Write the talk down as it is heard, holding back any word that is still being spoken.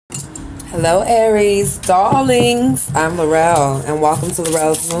Hello, Aries, darlings. I'm Laurel, and welcome to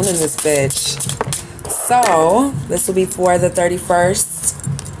Laurel's Moon in this bitch. So, this will be for the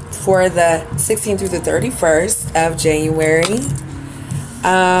 31st, for the 16th through the 31st of January.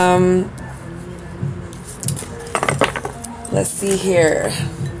 Let's see here.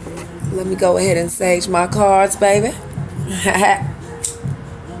 Let me go ahead and sage my cards, baby.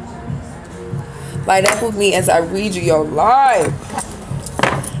 Light up with me as I read you your life.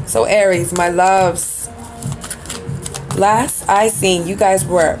 So Aries, my loves, last I seen, you guys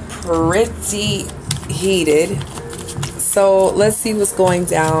were pretty heated. So let's see what's going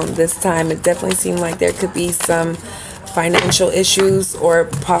down this time. It definitely seemed like there could be some financial issues or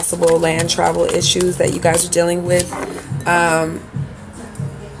possible land travel issues that you guys are dealing with.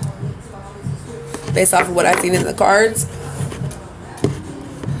 Based off of what I've seen in the cards.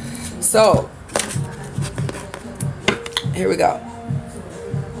 So, here we go.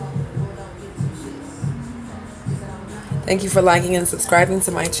 Thank you for liking and subscribing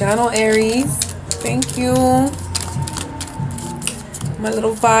to my channel, Aries. Thank you. My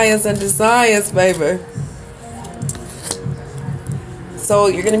little fires and desires, baby. So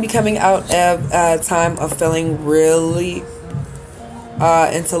you're going to be coming out of a time of feeling really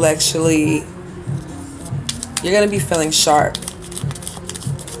intellectually. You're going to be feeling sharp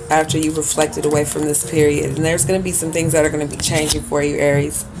after you've reflected away from this period. And there's going to be some things that are going to be changing for you,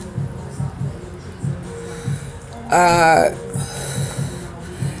 Aries.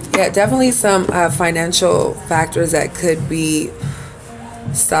 Yeah, definitely some financial factors that could be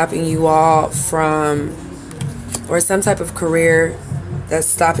stopping you all from, or some type of career that's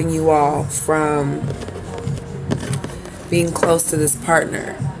stopping you all from being close to this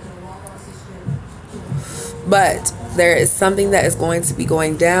partner. But there is something that is going to be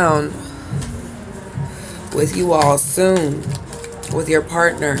going down with you all soon with your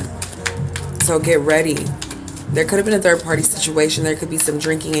partner. So get ready. There could have been a third party situation. There could be some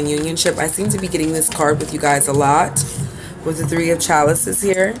drinking and unionship. I seem to be getting this card with you guys a lot with the Three of Chalices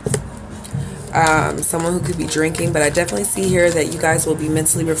here. Someone who could be drinking, but I definitely see here that you guys will be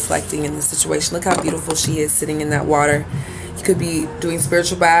mentally reflecting in the situation. Look how beautiful she is sitting in that water. You could be doing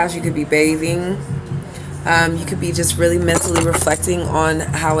spiritual baths. You could be bathing. You could be just really mentally reflecting on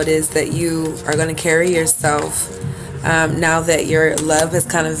how it is that you are going to carry yourself now that your love has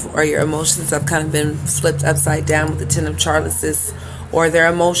kind of, or your emotions have kind of been flipped upside down with the Ten of Chalices, or their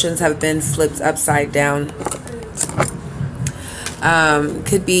emotions have been flipped upside down.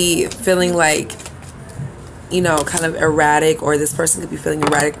 Could be feeling like, you know, kind of erratic, or this person could be feeling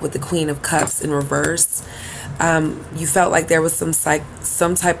erratic with the Queen of Cups in reverse. You felt like there was some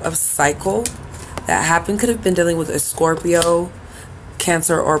type of cycle that happened. Could have been dealing with a Scorpio,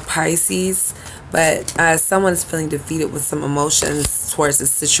 Cancer, or Pisces. But someone's feeling defeated with some emotions towards this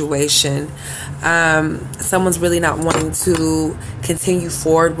situation. Someone's really not wanting to continue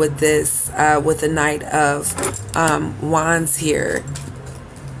forward with this, with the Knight of Wands here.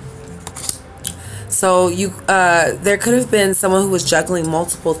 So you, there could have been someone who was juggling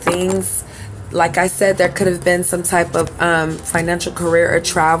multiple things. Like I said, there could have been some type of financial, career, or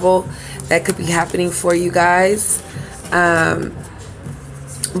travel that could be happening for you guys.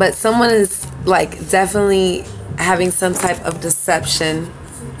 But someone is like definitely having some type of deception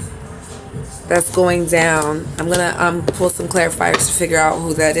that's going down. I'm gonna pull some clarifiers to figure out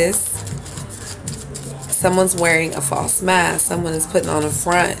who that is. Someone's wearing a false mask. Someone is putting on a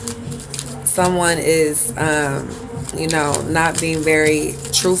front. Someone is you know, not being very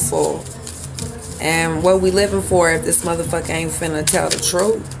truthful. And what we living for if this motherfucker ain't finna tell the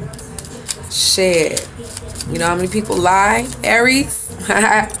truth? Shit. You know how many people lie, Aries?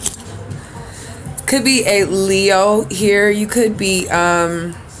 Could be a Leo here. You could be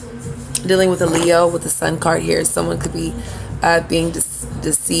dealing with a Leo with the Sun card here. Someone could be being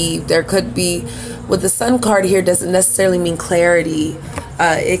deceived. There could be, with the Sun card here, doesn't necessarily mean clarity.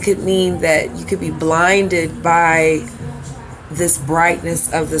 It could mean that you could be blinded by this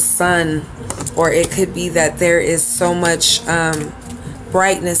brightness of the sun, or it could be that there is so much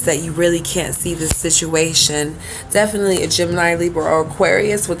brightness that you really can't see the situation. Definitely a Gemini, Libra, or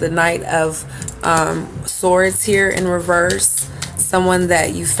Aquarius with the Knight of Swords here in reverse. Someone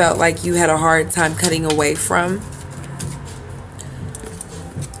that you felt like you had a hard time cutting away from.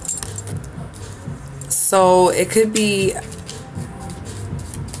 So it could be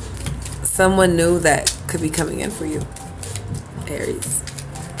someone new that could be coming in for you, Aries.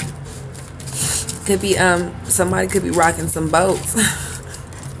 Could be somebody could be rocking some boats.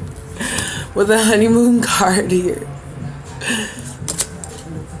 With a honeymoon card here.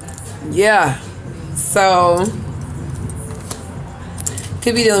 Yeah. So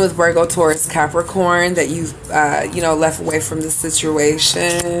Could be dealing with Virgo, Taurus, Capricorn that you've, you know, left away from the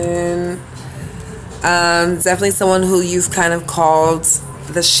situation. Definitely someone who you've kind of called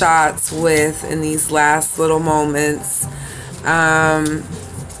the shots with in these last little moments.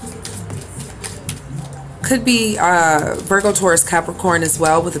 Could be Virgo, Taurus, Capricorn as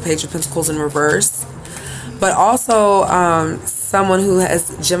well with the Page of Pentacles in reverse. But also someone who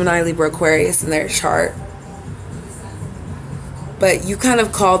has Gemini, Libra, Aquarius in their chart. But you kind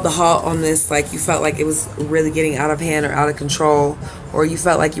of called the halt on this, like you felt like it was really getting out of hand or out of control, or you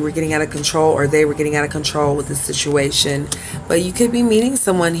felt like you were getting out of control or they were getting out of control with the situation. But you could be meeting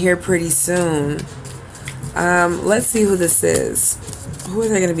someone here pretty soon. Let's see who this is. Who are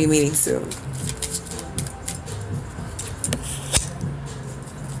they going to be meeting soon?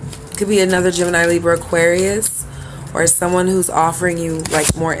 Could be another Gemini, Libra, Aquarius, or someone who's offering you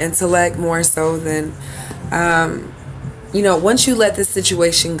like more intellect, more so than... you know, once you let this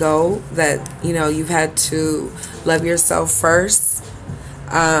situation go, that, you know, you've had to love yourself first.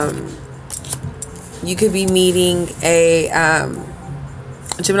 You could be meeting a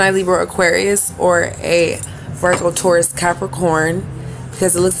Gemini, Libra, Aquarius, or a Virgo, Taurus, Capricorn,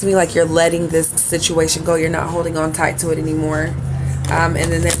 because it looks to me like you're letting this situation go. You're not holding on tight to it anymore. And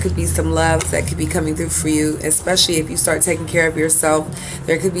then there could be some love that could be coming through for you, especially if you start taking care of yourself.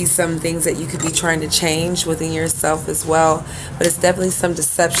 There could be some things that you could be trying to change within yourself as well. But it's definitely some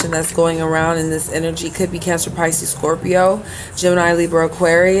deception that's going around in this energy. Could be Cancer, Pisces, Scorpio, Gemini, Libra,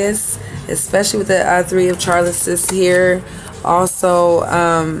 Aquarius, especially with the Three of Chalices here. Also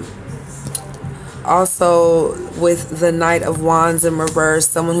with the Knight of Wands in reverse,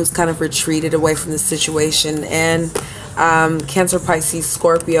 someone who's kind of retreated away from the situation. And Cancer, Pisces,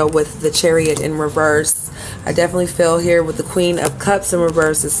 Scorpio with the Chariot in reverse. I definitely feel here with the Queen of Cups in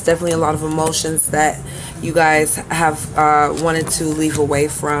reverse, it's definitely a lot of emotions that you guys have wanted to leave away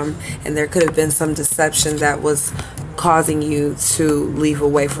from, and there could have been some deception that was causing you to leave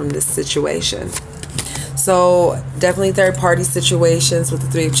away from this situation. So definitely third party situations with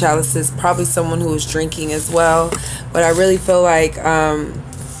the Three of Chalices, probably someone who is drinking as well. But I really feel like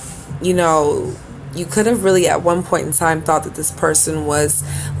you know, you could have really at one point in time thought that this person was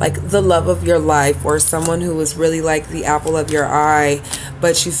like the love of your life, or someone who was really like the apple of your eye,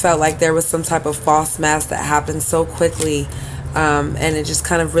 but you felt like there was some type of false mask that happened so quickly, and it just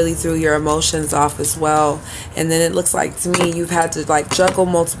kind of really threw your emotions off as well. And then it looks like to me you've had to like juggle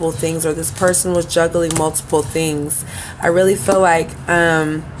multiple things, or this person was juggling multiple things. I really feel like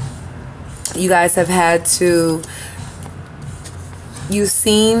you guys have had to... You've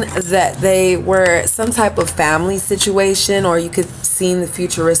seen that they were some type of family situation, or you could seen the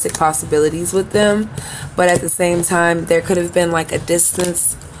futuristic possibilities with them, but at the same time there could have been like a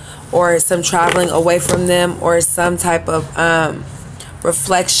distance or some traveling away from them, or some type of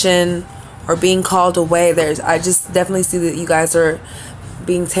reflection or being called away. I just definitely see that you guys are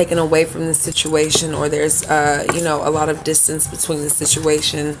being taken away from the situation, or there's you know, a lot of distance between the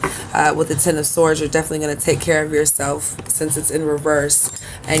situation. With the Ten of Swords, you're definitely going to take care of yourself since it's in reverse,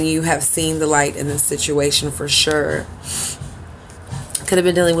 and you have seen the light in this situation for sure. Could have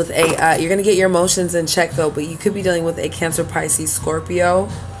been dealing with a you're going to get your emotions in check though, but you could be dealing with a Cancer, Pisces, Scorpio,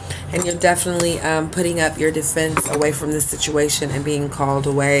 and you're definitely putting up your defense away from this situation and being called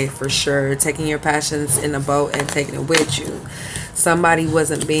away for sure, taking your passions in a boat and taking it with you. Somebody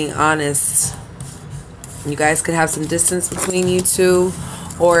wasn't being honest. You guys could have some distance between you two,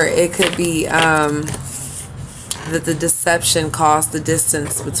 or it could be that the deception caused the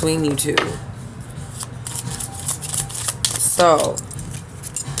distance between you two. So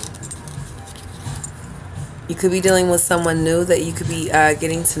you could be dealing with someone new that you could be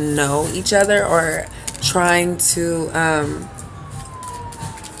getting to know each other, or trying to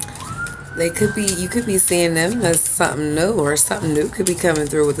you could be seeing them as something new, or something new could be coming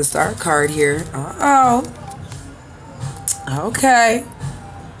through with the Star card here. Okay.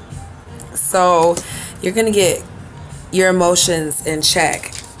 So you're going to get your emotions in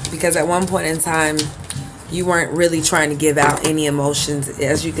check, because at one point in time you weren't really trying to give out any emotions.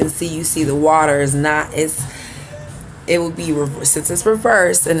 As you can see, you see the water is not, it would be, since it's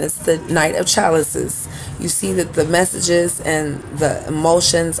reversed and it's the Knight of Chalices, you see that the messages and the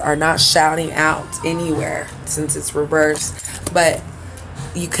emotions are not shouting out anywhere since it's reversed. But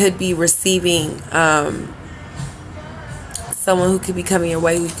you could be receiving someone who could be coming your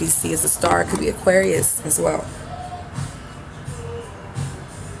way, who you can see as a star. It could be Aquarius as well.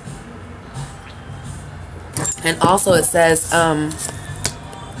 And also it says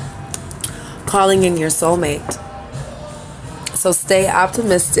calling in your soulmate. So stay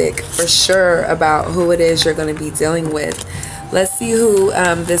optimistic for sure about who it is you're going to be dealing with. Let's see who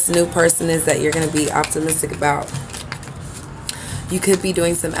this new person is that you're going to be optimistic about. You could be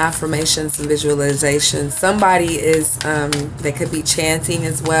doing some affirmations, some visualization. Somebody is, they could be chanting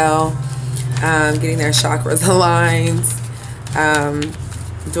as well, getting their chakras aligned,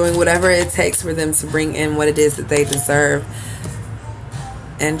 doing whatever it takes for them to bring in what it is that they deserve.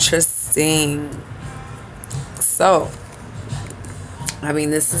 Interesting. So, I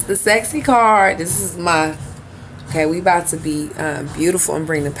mean, this is the sexy card. This is my, okay, we about to be beautiful and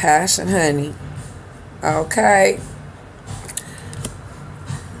bring the passion, honey. Okay.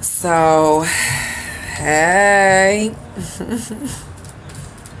 So, hey.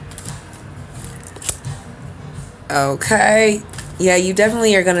 Okay. Yeah, you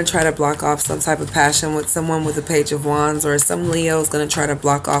definitely are going to try to block off some type of passion with someone with a Page of Wands, or some Leo is going to try to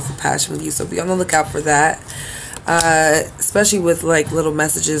block off a passion with you. So be on the lookout for that. Especially with like little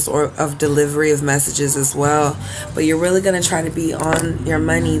messages or of delivery of messages as well. But you're really going to try to be on your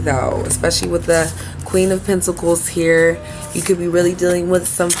money though, especially with the Queen of Pentacles here. You could be really dealing with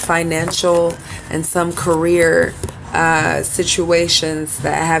some financial and some career situations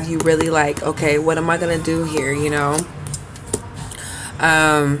that have you really like, okay, what am I going to do here, you know?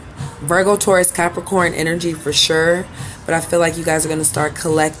 Virgo, Taurus, Capricorn energy for sure. But I feel like you guys are going to start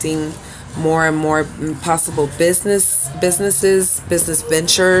collecting more and more possible business ventures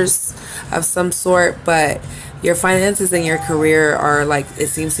of some sort. But your finances and your career are like, it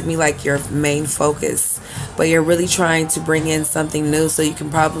seems to me like your main focus. But you're really trying to bring in something new, so you can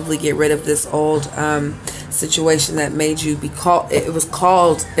probably get rid of this old situation that made you be called. It was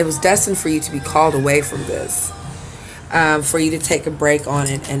destined for you to be called away from this. For you to take a break on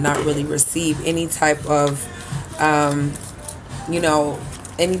it and not really receive any type of, you know,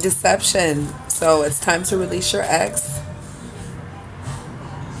 any deception. So it's time to release your ex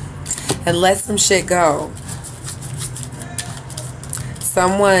and let some shit go.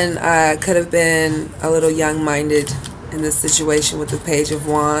 Someone could have been a little young-minded in this situation with the Page of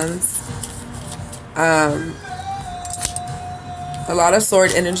Wands. A lot of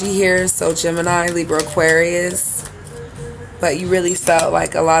sword energy here, so Gemini, Libra, Aquarius. But you really felt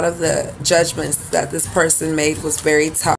like a lot of the judgments that this person made was very tough.